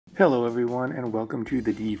Hello everyone and welcome to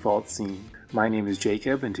the default scene. My name is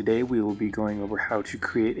Jacob and today we will be going over how to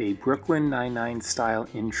create a Brooklyn Nine-Nine style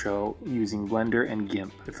intro using Blender and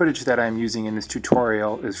GIMP. The footage that I am using in this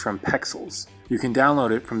tutorial is from Pexels. You can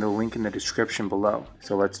download it from the link in the description below,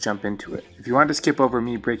 so let's jump into it. If you want to skip over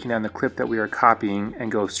me breaking down the clip that we are copying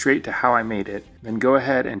and go straight to how I made it, then go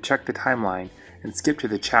ahead and check the timeline and skip to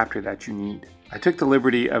the chapter that you need. I took the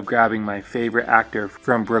liberty of grabbing my favorite actor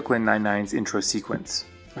from Brooklyn Nine-Nine's intro sequence.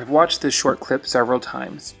 I've watched this short clip several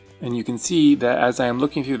times, and you can see that as I am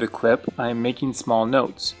looking through the clip, I am making small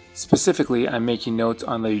notes. Specifically, I'm making notes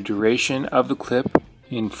on the duration of the clip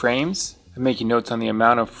in frames. I'm making notes on the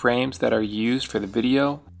amount of frames that are used for the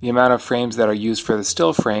video, the amount of frames that are used for the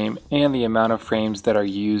still frame, and the amount of frames that are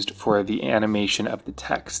used for the animation of the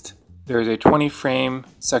text. There is a 20 frame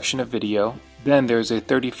section of video. Then there's a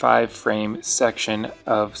 35 frame section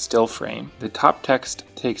of still frame. The top text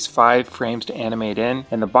takes 5 frames to animate in,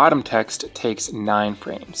 and the bottom text takes 9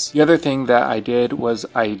 frames. The other thing that I did was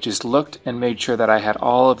I just looked and made sure that I had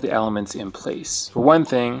all of the elements in place. For one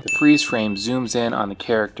thing, the freeze frame zooms in on the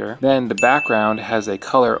character, then the background has a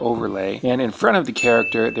color overlay, and in front of the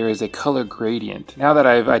character there is a color gradient. Now that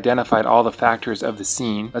I've identified all the factors of the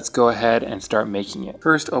scene, let's go ahead and start making it.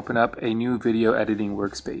 First, open up a new video editing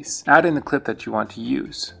workspace. Add in the clip that you want to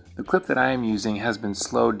use. The clip that I am using has been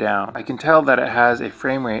slowed down. I can tell that it has a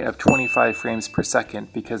frame rate of 25 frames per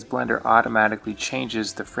second because Blender automatically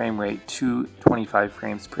changes the frame rate to 25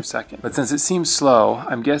 frames per second. But since it seems slow,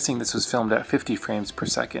 I'm guessing this was filmed at 50 frames per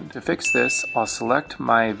second. To fix this, I'll select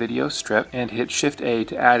my video strip and hit Shift A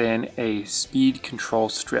to add in a speed control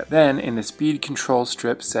strip. Then in the speed control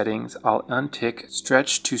strip settings, I'll untick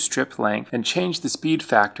stretch to strip length and change the speed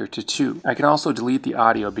factor to 2. I can also delete the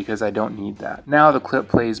audio because I don't need that. Now the clip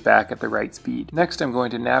plays back at the right speed. Next, I'm going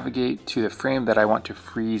to navigate to the frame that I want to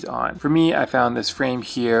freeze on. For me, I found this frame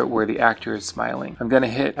here where the actor is smiling. I'm going to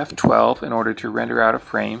hit F12 in order to render out a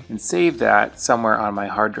frame and save that somewhere on my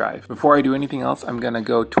hard drive. Before I do anything else, I'm going to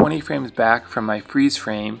go 20 frames back from my freeze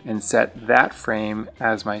frame and set that frame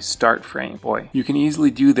as my start frame. Boy, you can easily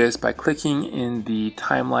do this by clicking in the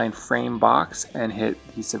timeline frame box and hit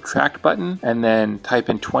the subtract button and then type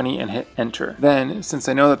in 20 and hit enter. Then, since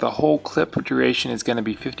I know that the whole clip duration is going to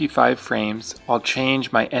be 55 frames, I'll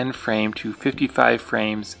change my end frame to 55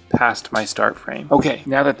 frames past my start frame. Okay,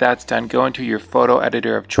 now that that's done, go into your photo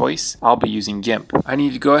editor of choice. I'll be using GIMP. I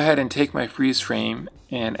need to go ahead and take my freeze frame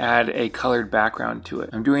and add a colored background to it.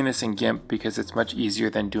 I'm doing this in GIMP because it's much easier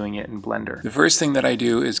than doing it in Blender. The first thing that I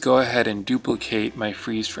do is go ahead and duplicate my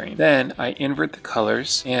freeze frame. Then I invert the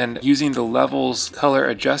colors, and using the levels color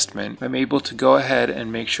adjustment, I'm able to go ahead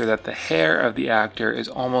and make sure that the hair of the actor is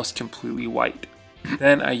almost completely white.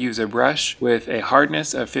 Then I use a brush with a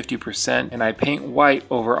hardness of 50% and I paint white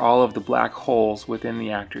over all of the black holes within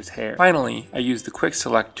the actor's hair. Finally, I use the quick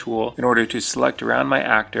select tool in order to select around my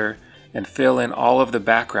actor and fill in all of the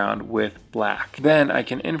background with black. Then I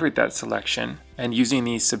can invert that selection, and using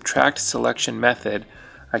the subtract selection method,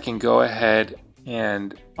 I can go ahead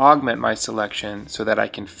and augment my selection so that I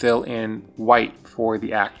can fill in white for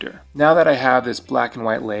the actor. Now that I have this black and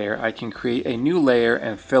white layer, I can create a new layer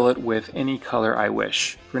and fill it with any color I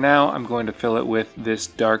wish. For now, I'm going to fill it with this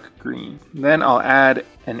dark green. Then I'll add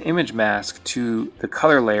an image mask to the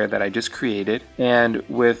color layer that I just created, and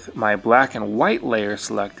with my black and white layer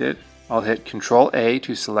selected, I'll hit Ctrl A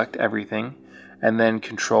to select everything, and then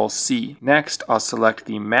Ctrl C. Next, I'll select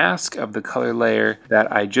the mask of the color layer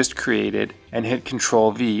that I just created and hit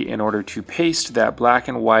Ctrl V in order to paste that black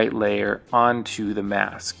and white layer onto the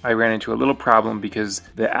mask. I ran into a little problem because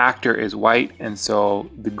the actor is white, and so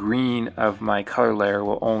the green of my color layer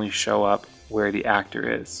will only show up where the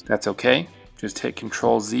actor is. That's okay. Just hit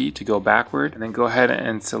Ctrl Z to go backward, and then go ahead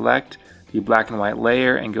and select the black and white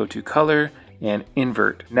layer and go to color and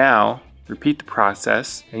invert. Now, repeat the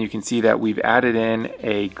process, and you can see that we've added in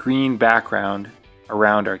a green background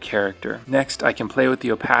around our character. Next, I can play with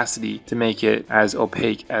the opacity to make it as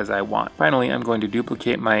opaque as I want. Finally, I'm going to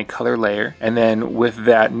duplicate my color layer, and then with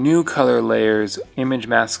that new color layer's image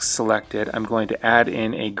mask selected, I'm going to add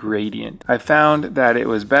in a gradient. I found that it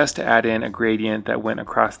was best to add in a gradient that went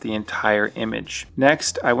across the entire image.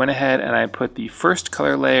 Next, I went ahead and I put the first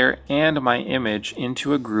color layer and my image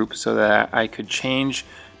into a group so that I could change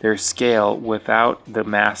their scale without the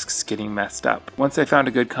masks getting messed up. Once I found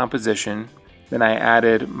a good composition, then I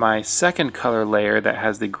added my second color layer that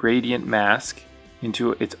has the gradient mask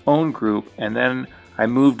into its own group, and then I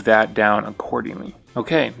moved that down accordingly.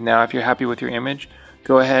 Okay, now if you're happy with your image,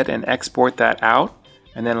 go ahead and export that out,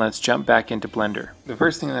 and then let's jump back into Blender. The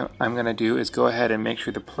first thing that I'm going to do is go ahead and make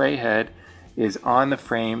sure the playhead is on the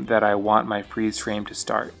frame that I want my freeze frame to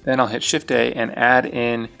start. Then I'll hit Shift A and add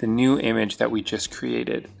in the new image that we just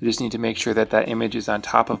created. I just need to make sure that that image is on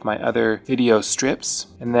top of my other video strips.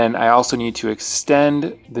 And then I also need to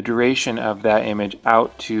extend the duration of that image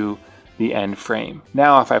out to the end frame.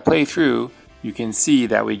 Now if I play through, you can see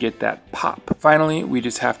that we get that pop. Finally, we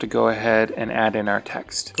just have to go ahead and add in our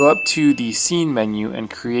text. Go up to the scene menu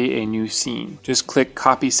and create a new scene. Just click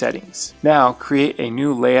Copy Settings. Now create a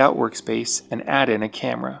new layout workspace and add in a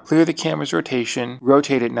camera. Clear the camera's rotation,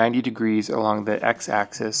 rotate it 90 degrees along the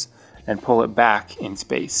x-axis, and pull it back in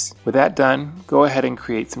space. With that done, go ahead and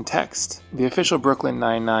create some text. The official Brooklyn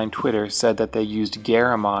Nine-Nine Twitter said that they used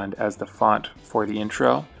Garamond as the font for the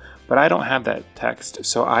intro, but I don't have that text,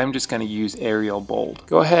 so I'm just going to use Arial Bold.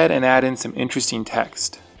 Go ahead and add in some interesting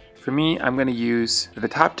text. For me, I'm going to use, for the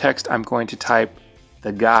top text, I'm going to type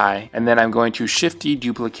the guy, and then I'm going to Shift-D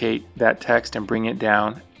duplicate that text and bring it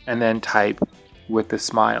down, and then type with the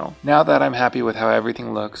smile. Now that I'm happy with how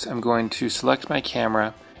everything looks, I'm going to select my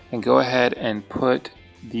camera and go ahead and put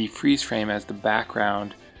the freeze frame as the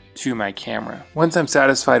background to my camera. Once I'm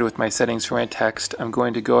satisfied with my settings for my text, I'm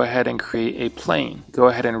going to go ahead and create a plane. Go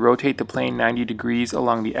ahead and rotate the plane 90 degrees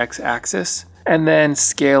along the x-axis, and then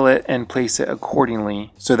scale it and place it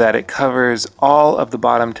accordingly so that it covers all of the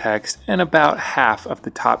bottom text and about half of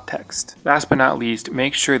the top text. Last but not least,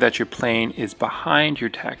 make sure that your plane is behind your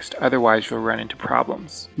text, otherwise you'll run into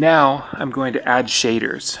problems. Now I'm going to add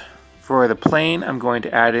shaders. For the plane, I'm going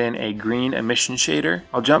to add in a green emission shader.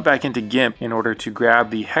 I'll jump back into GIMP in order to grab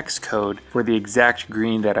the hex code for the exact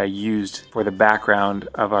green that I used for the background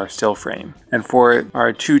of our still frame. And for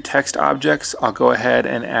our two text objects, I'll go ahead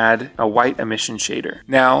and add a white emission shader.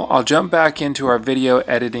 Now, I'll jump back into our video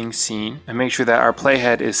editing scene and make sure that our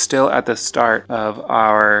playhead is still at the start of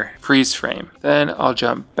our freeze frame. Then I'll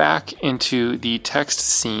jump back into the text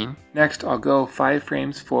scene. Next, I'll go 5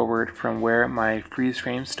 frames forward from where my freeze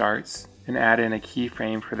frame starts and add in a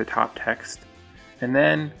keyframe for the top text. And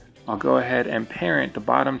then I'll go ahead and parent the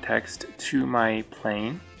bottom text to my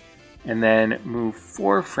plane, and then move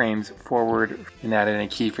 4 frames forward and add in a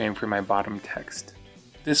keyframe for my bottom text.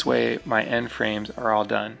 This way, my end frames are all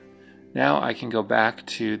done. Now I can go back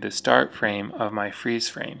to the start frame of my freeze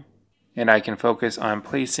frame, and I can focus on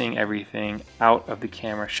placing everything out of the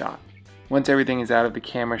camera shot. Once everything is out of the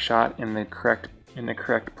camera shot in the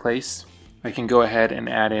correct place, I can go ahead and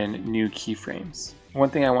add in new keyframes. One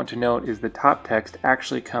thing I want to note is the top text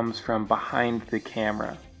actually comes from behind the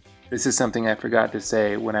camera. This is something I forgot to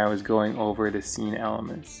say when I was going over the scene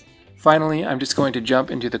elements. Finally, I'm just going to jump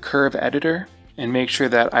into the curve editor and make sure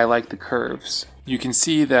that I like the curves. You can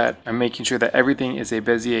see that I'm making sure that everything is a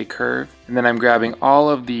Bezier curve, and then I'm grabbing all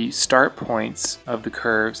of the start points of the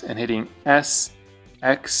curves and hitting S,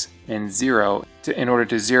 X, and 0 in order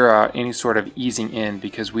to zero out any sort of easing in,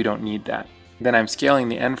 because we don't need that. Then I'm scaling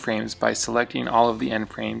the end frames by selecting all of the end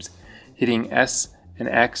frames, hitting S and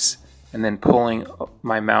X, and then pulling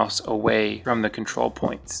my mouse away from the control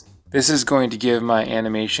points. This is going to give my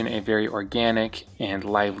animation a very organic and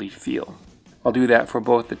lively feel. I'll do that for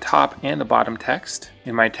both the top and the bottom text.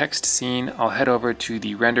 In my text scene, I'll head over to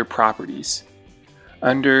the render properties.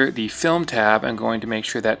 Under the film tab, I'm going to make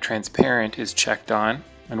sure that transparent is checked on.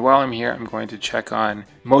 And while I'm here, I'm going to check on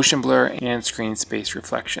motion blur and screen space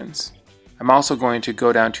reflections. I'm also going to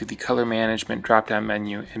go down to the color management drop-down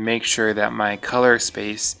menu and make sure that my color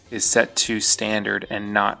space is set to standard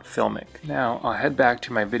and not filmic. Now I'll head back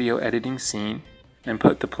to my video editing scene and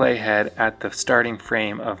put the playhead at the starting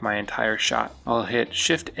frame of my entire shot. I'll hit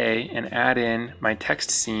Shift A and add in my text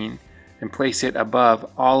scene and place it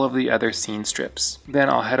above all of the other scene strips. Then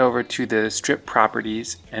I'll head over to the strip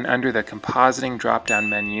properties, and under the compositing drop-down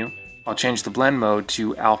menu, I'll change the blend mode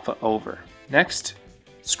to alpha over. Next,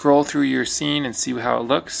 scroll through your scene and see how it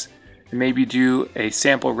looks, and maybe do a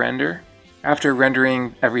sample render. After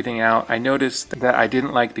rendering everything out, I noticed that I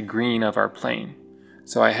didn't like the green of our plane.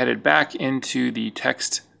 So I headed back into the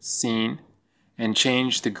text scene and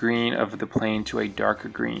changed the green of the plane to a darker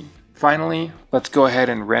green. Finally, let's go ahead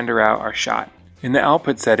and render out our shot. In the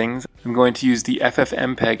output settings, I'm going to use the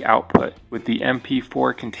FFmpeg output with the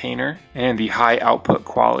MP4 container and the high output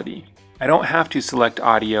quality. I don't have to select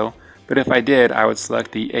audio, but if I did, I would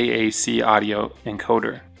select the AAC audio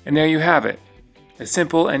encoder. And there you have it. A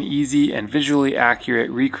simple and easy and visually accurate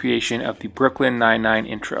recreation of the Brooklyn Nine-Nine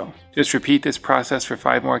intro. Just repeat this process for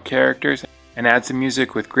 5 more characters and add some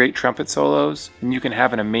music with great trumpet solos, and you can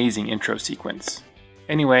have an amazing intro sequence.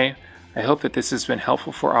 Anyway, I hope that this has been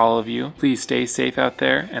helpful for all of you. Please stay safe out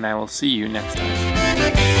there, and I will see you next time.